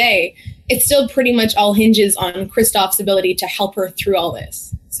saves the day, it still pretty much all hinges on Kristoff's ability to help her through all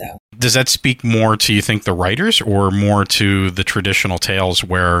this. So does that speak more to, you think, the writers or more to the traditional tales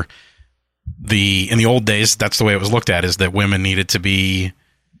where in the old days, that's the way it was looked at, is that women needed to be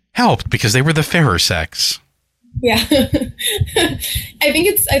helped because they were the fairer sex? Yeah. I think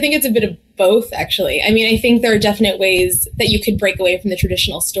it's a bit of both, actually. I mean, I think there are definite ways that you could break away from the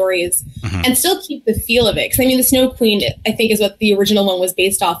traditional stories and still keep the feel of it. Because, I mean, the Snow Queen, I think, is what the original one was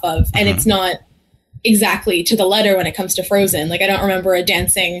based off of. And it's not exactly to the letter when it comes to Frozen. Like, I don't remember a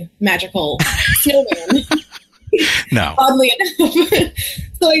dancing, magical snowman. No. Oddly enough.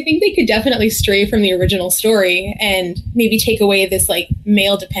 So I think they could definitely stray from the original story and maybe take away this, like,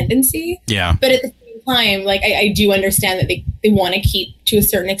 male dependency. Yeah. But at the time, like, I do understand that they want to keep, to a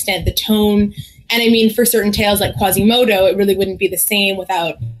certain extent, the tone. And I mean, for certain tales like Quasimodo, it really wouldn't be the same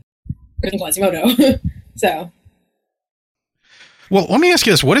without Quasimodo. So. Well, let me ask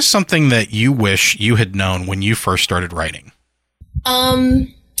you this. What is something that you wish you had known when you first started writing?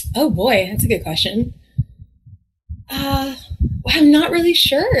 Oh boy, that's a good question. I'm not really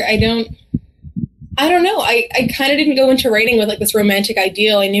sure. I don't know. I kind of didn't go into writing with like this romantic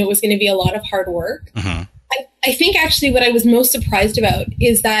ideal. I knew it was going to be a lot of hard work. I think actually what I was most surprised about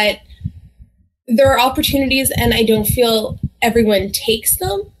is that there are opportunities and I don't feel everyone takes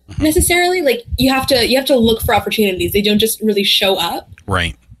them necessarily. Like you have to look for opportunities. They don't just really show up.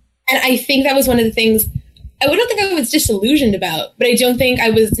 Right. And I think that was one of the things I don't think I was disillusioned about, but I don't think I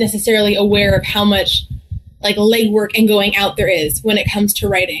was necessarily aware of how much like legwork and going out there is when it comes to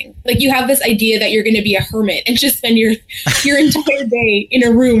writing. Like you have this idea that you're going to be a hermit and just spend your entire day in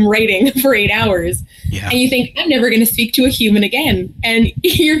a room writing for 8 hours. Yeah. And you think, I'm never going to speak to a human again. And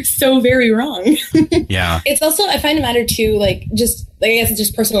you're so very wrong. Yeah. It's also, I find a matter too, like just, I guess it's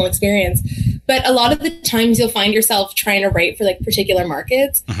just personal experience, But a lot of the times you'll find yourself trying to write for like particular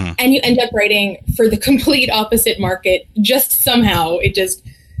markets, Mm-hmm. and you end up writing for the complete opposite market. Just somehow it just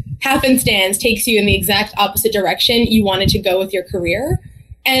happenstance takes you in the exact opposite direction you wanted to go with your career.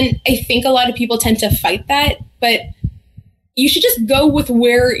 And I think a lot of people tend to fight that, but you should just go with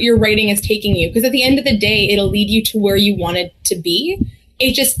where your writing is taking you, because at the end of the day, it'll lead you to where you want it to be.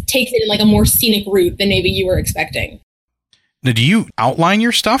 It just takes it in like a more scenic route than maybe you were expecting. Now, do you outline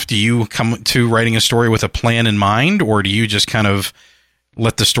your stuff? Do you come to writing a story with a plan in mind, or do you just kind of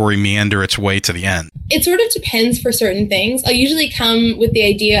let the story meander its way to the end? It sort of depends for certain things. I'll usually come with the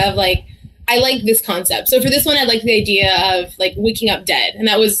idea of like, I like this concept. So for this one, I like the idea of like waking up dead. And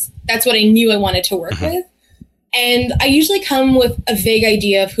that's what I knew I wanted to work with. And I usually come with a vague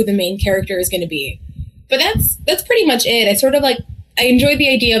idea of who the main character is going to be. But that's pretty much it. I enjoy the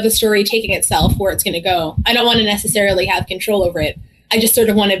idea of the story taking itself where it's going to go. I don't want to necessarily have control over it. I just sort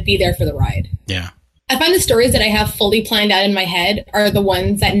of want to be there for the ride. Yeah. I find the stories that I have fully planned out in my head are the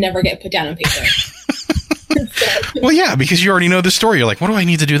ones that never get put down on paper. Well, yeah, because you already know the story. You're like, what do I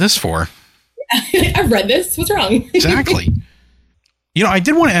need to do this for? I've read this. What's wrong? Exactly. I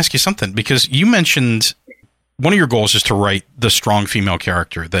did want to ask you something, because you mentioned one of your goals is to write the strong female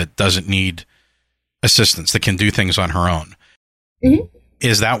character that doesn't need assistance, that can do things on her own. Mm-hmm.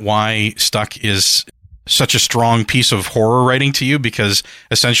 Is that why Stuck is such a strong piece of horror writing to you? Because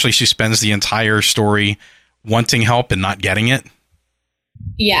essentially she spends the entire story wanting help and not getting it?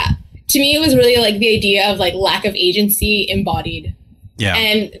 Yeah. To me, it was really like the idea of like lack of agency embodied. Yeah.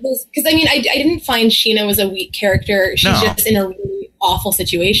 And because I didn't find Sheena was a weak character. She's just in a really awful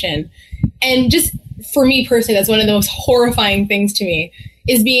situation. And just for me personally, that's one of the most horrifying things to me,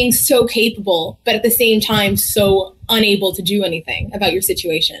 is being so capable, but at the same time, so unable to do anything about your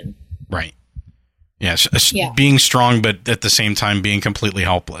situation. Right. Yes. Yeah. Being strong, but at the same time being completely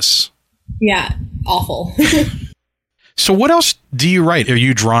helpless. Yeah. Awful. So what else do you write? Are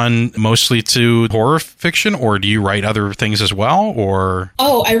you drawn mostly to horror fiction, or do you write other things as well? Or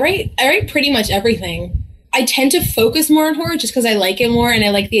I write pretty much everything. I tend to focus more on horror just because I like it more, and I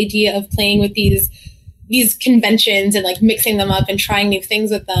like the idea of playing with these conventions and like mixing them up and trying new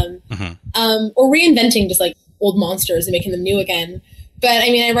things with them, or reinventing just like old monsters and making them new again. But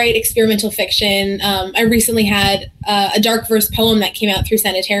I write experimental fiction. I recently had a dark verse poem that came out through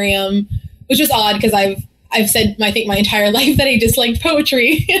Sanitarium, which was odd because I've said I think my entire life that I disliked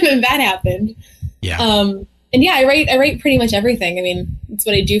poetry, and then that happened. Yeah. And yeah, I write pretty much everything. It's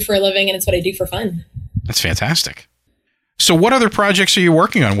what I do for a living, and it's what I do for fun. That's fantastic. So what other projects are you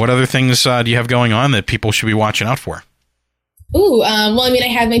working on? What other things do you have going on that people should be watching out for? Ooh, I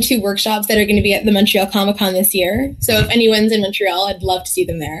have my 2 workshops that are going to be at the Montreal Comic-Con this year. So if anyone's in Montreal, I'd love to see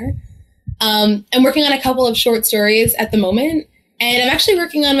them there. I'm working on a couple of short stories at the moment, and I'm actually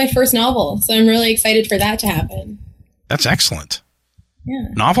working on my first novel. So I'm really excited for that to happen. That's excellent. Yeah.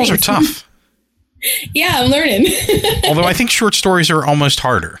 Novels are tough. Yeah, I'm learning. Although I think short stories are almost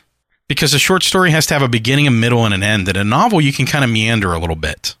harder, because a short story has to have a beginning, a middle, and an end. And a novel, you can kind of meander a little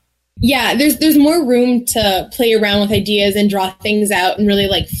bit. Yeah, there's more room to play around with ideas and draw things out and really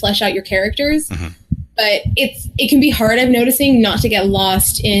like flesh out your characters. Mm-hmm. But it can be hard, I'm noticing, not to get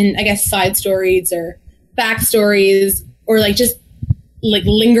lost in, I guess, side stories or backstories, or like just like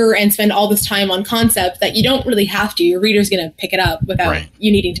linger and spend all this time on concepts that you don't really have to. Your reader's going to pick it up without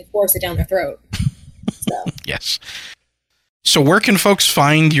you needing to force it down their throat. So. Yes. So where can folks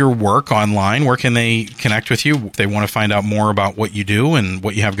find your work online? Where can they connect with you if they want to find out more about what you do and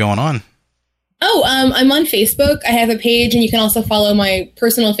what you have going on? I'm on Facebook. I have a page, and you can also follow my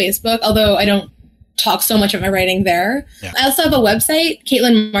personal Facebook, although I don't talk so much of my writing there. Yeah. I also have a website,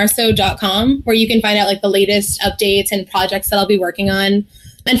 CaitlinMarceau.com, where you can find out like the latest updates and projects that I'll be working on.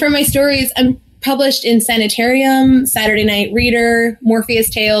 And for my stories, I'm published in Sanitarium, Saturday Night Reader, Morpheus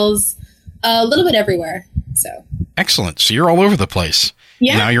Tales, a little bit everywhere. So excellent. So you're all over the place.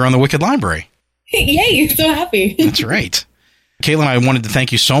 Yeah. Now you're on the Wicked Library. Yay. So happy. That's right. Caitlin, I wanted to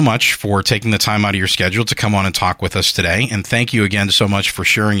thank you so much for taking the time out of your schedule to come on and talk with us today. And thank you again so much for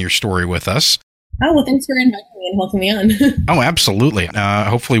sharing your story with us. Oh, well, thanks for inviting me and welcoming me on. Oh, absolutely.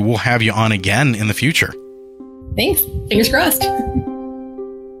 Hopefully we'll have you on again in the future. Thanks. Fingers crossed.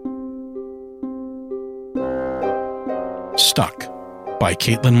 Stuck by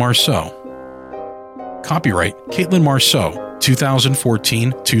Caitlin Marceau. Copyright Caitlin Marceau,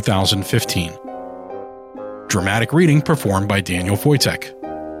 2014-2015. Dramatic reading performed by Daniel Wojtek.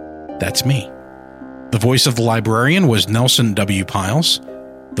 That's me. The voice of the librarian was Nelson W. Piles.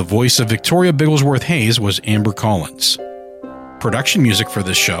 The voice of Victoria Bigglesworth Hayes was Amber Collins. Production music for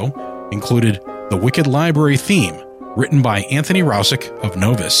this show included the Wicked Library theme, written by Anthony Rousick of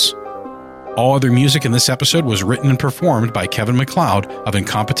Novus. All other music in this episode was written and performed by Kevin MacLeod of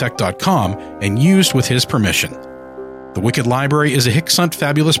Incompetech.com and used with his permission. The Wicked Library is a Hicksunt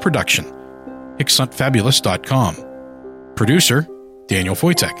Fabulous production. HicksuntFabulous.com. Producer, Daniel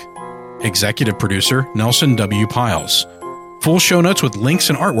Foytek. Executive producer, Nelson W. Piles. Full show notes with links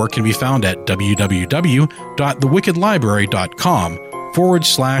and artwork can be found at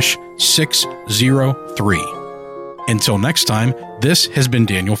www.thewickedlibrary.com/603. Until next time, this has been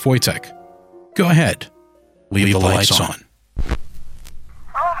Daniel Foytek. Go ahead. Leave the lights on.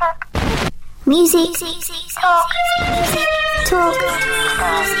 Music. Talk.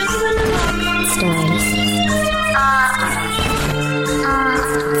 Stories.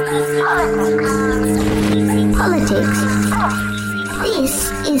 Politics.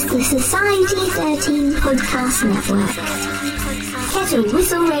 This is the Society 13 Podcast Network. Kettle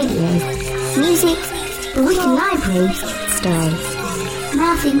Whistle Radio. Music. The Wicked Library. Stories.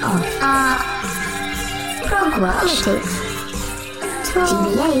 Mouthing off. Prog Politics.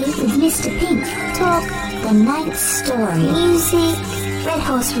 TWL with Mr. Pink. Talk. The Ninth Story. Music. Red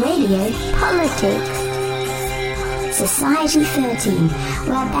Horse Radio. Politics. Society 13.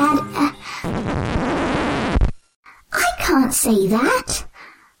 Where bad... I can't say that.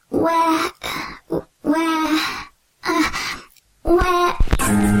 Where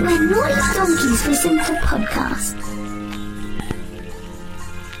naughty donkeys listen to podcasts.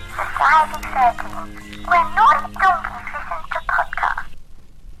 Society 13. Where naughty donkeys listen to podcasts.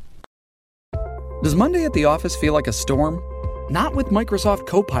 Does Monday at the office feel like a storm? Not with Microsoft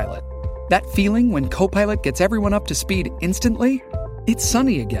Copilot. That feeling when Copilot gets everyone up to speed instantly? It's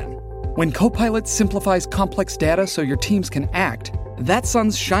sunny again. When Copilot simplifies complex data so your teams can act, that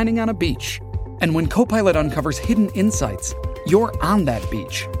sun's shining on a beach. And when Copilot uncovers hidden insights, you're on that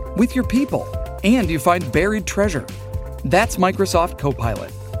beach with your people, and you find buried treasure. That's Microsoft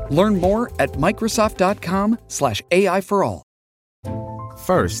Copilot. Learn more at Microsoft.com/AI for all.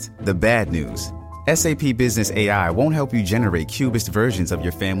 First, the bad news. SAP Business AI won't help you generate cubist versions of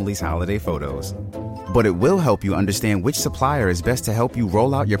your family's holiday photos. But it will help you understand which supplier is best to help you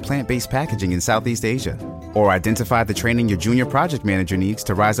roll out your plant-based packaging in Southeast Asia, or identify the training your junior project manager needs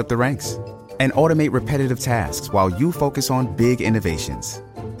to rise up the ranks, and automate repetitive tasks while you focus on big innovations,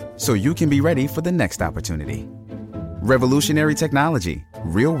 so you can be ready for the next opportunity. Revolutionary technology,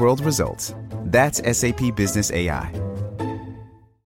 real-world results. That's SAP Business AI.